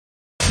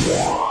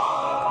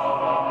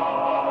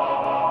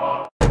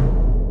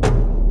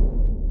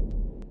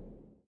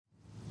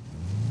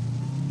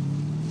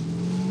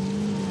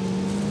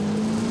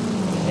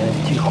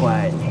Too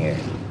quiet in here.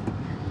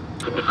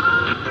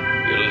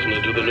 You're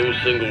listening to the new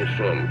single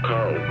from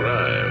Carl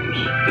Grimes.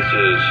 This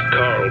is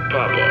Carl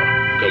Papa,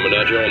 coming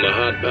at you on the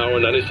Hot Power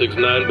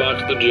 96.9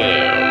 box, The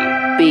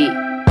Jam. Beat.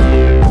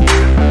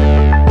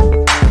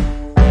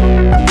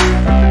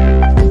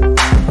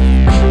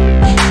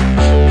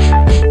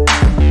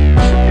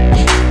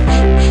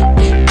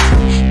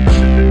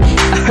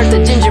 I heard the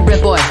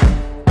gingerbread boy,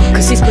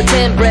 'cause he's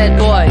pretend bread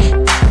boy.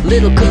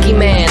 Little cookie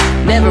man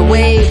never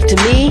waved to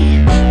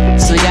me,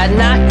 so he got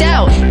knocked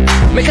out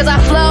because I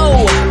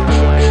flow.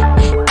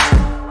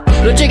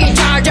 Little jiggy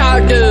jar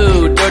jar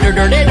dude,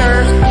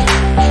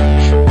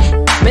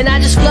 man, I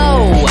just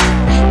flow.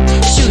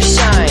 Shoe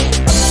shine.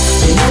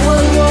 And no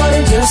one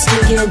wanted your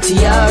stinking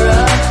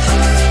tiara,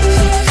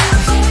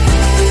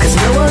 'cause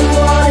no one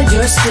wanted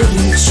your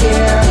stinking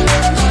chair.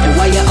 And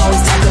why you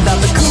always talk about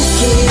the cool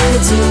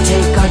kids who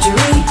take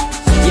archery?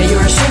 Yeah,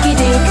 you're a shrinky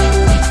dink.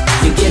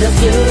 You get a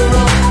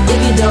funeral if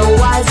you don't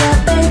wise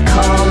up and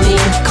call me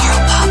Carl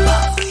Papa.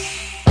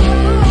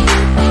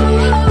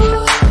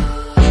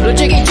 Little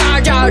jiggy jar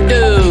jar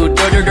dude,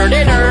 I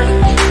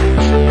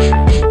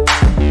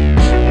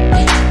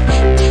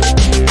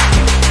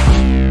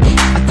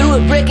threw a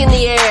brick in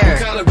the air.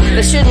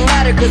 That shouldn't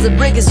matter 'cause a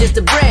brick is just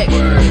a brick.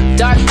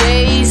 Dark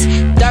days,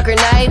 darker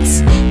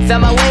nights.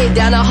 Found my way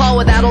down the hall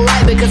without a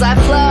light because I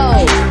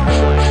flow.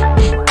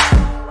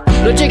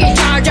 Little jiggy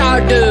jar jar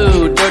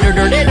dude,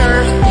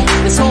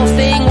 this whole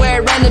thing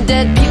where random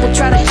dead people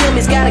try to kill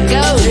me's gotta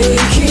go. They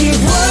keep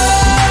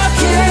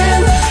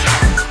walking,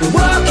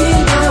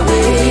 walking my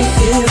way.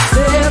 If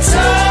they're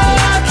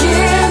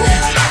talking,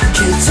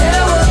 can't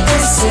tell what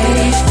they say.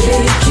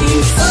 They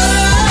keep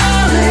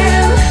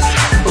falling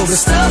over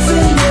stuff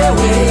in their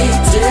way.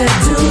 Dead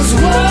dudes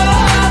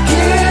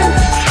walking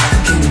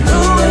can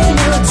ruin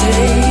your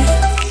day.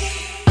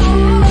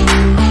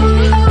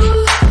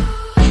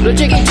 Little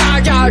jiggy jar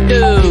jar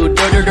dude,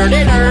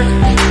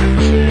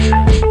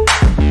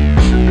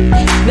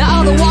 now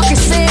all the walkers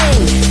sing.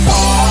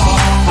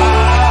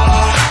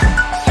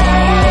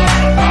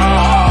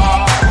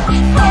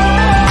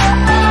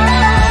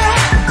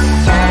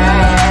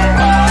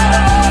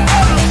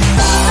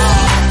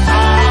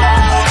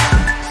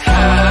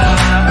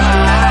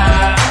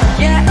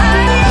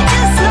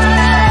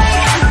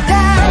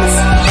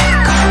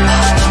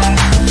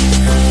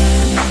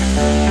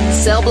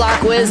 Cell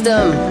block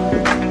wisdom,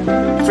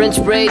 French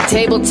braid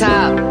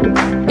tabletop.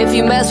 If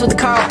you mess with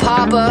Carl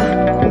Papa,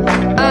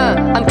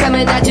 I'm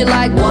coming at you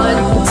like 1,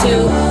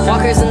 2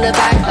 walkers in the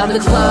back of the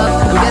club.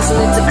 I'm guessing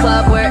it's a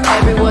club where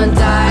everyone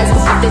dies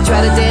if they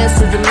try to dance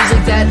to the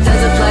music that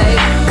doesn't play.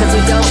 'Cause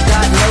we don't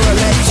got no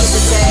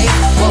electricity.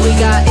 What we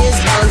got is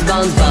bones,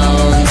 bones,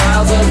 bones.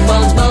 Carl's with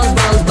bones, bones,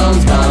 bones,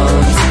 bones,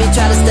 bones. If you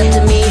try to step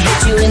to me, hit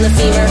you in the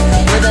femur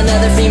with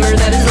another femur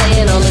that is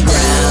laying on the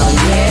ground.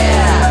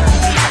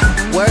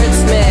 Yeah,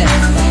 wordsmith,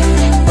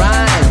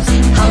 rhymes,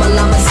 hama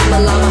lama, sima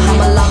lama,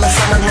 hama lama.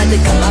 Someone had to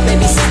cut my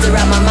baby sister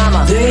out, my mama.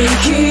 They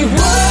keep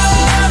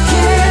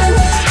walking,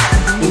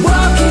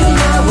 walking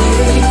my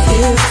way.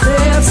 If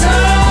they're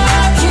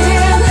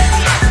talking,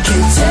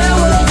 can't tell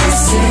what they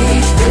say.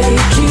 They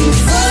keep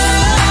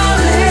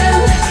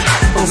falling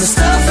over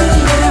stuff in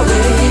their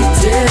way.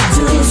 Dead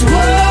dudes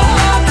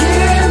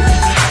walking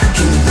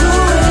can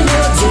ruin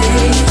your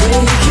day.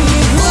 They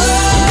keep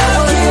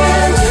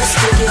walking,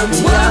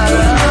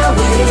 walking my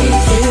way.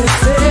 If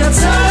they're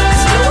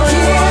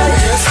talking,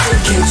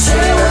 can't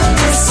tell what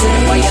they say.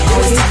 Why you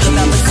always talking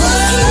about the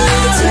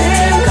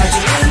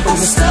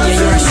over stuff in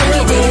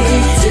their way.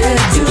 Dead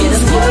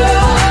dudes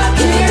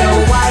walking,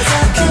 don't wise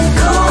up and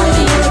go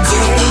in your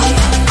day.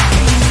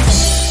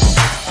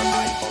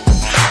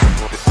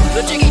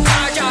 The jiggy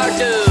jar jar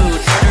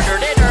dude,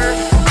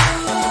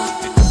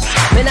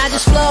 man, I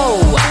just flow.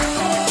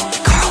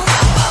 Carl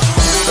Papa.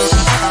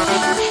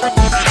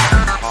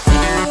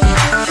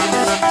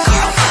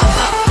 Carl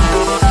Papa.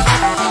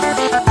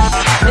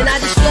 Man, I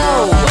just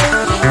flow.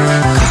 Carl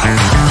Papa.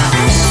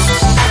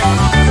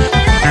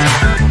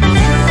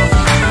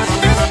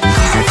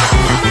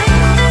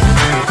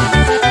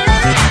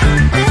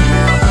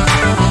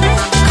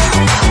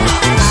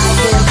 I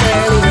can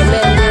barely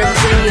remember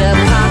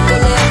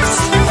pre-apocalypse.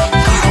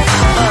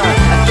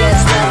 I guess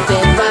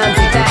nothing rhymes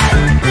with that,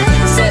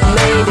 except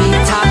maybe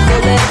taco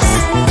lips.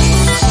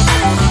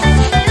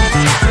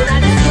 But I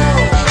just know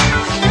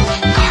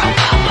Carl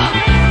Papa.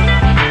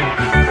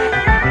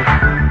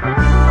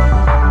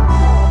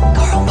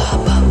 Carl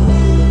Papa.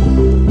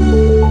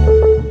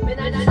 Man,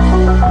 I just know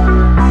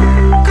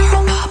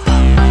Carl Papa.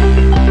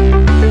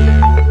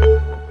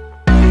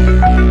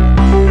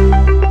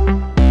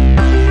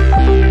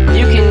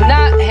 You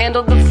cannot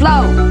handle the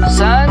flow,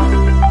 son.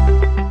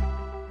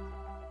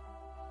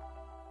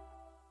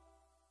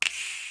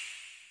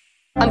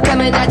 I'm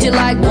coming at you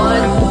like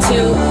 1,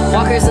 2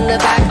 walkers in the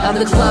back of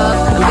the club.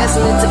 I'm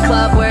guessing it's a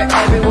club where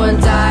everyone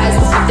dies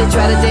if they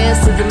try to dance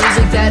to the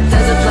music that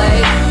doesn't play.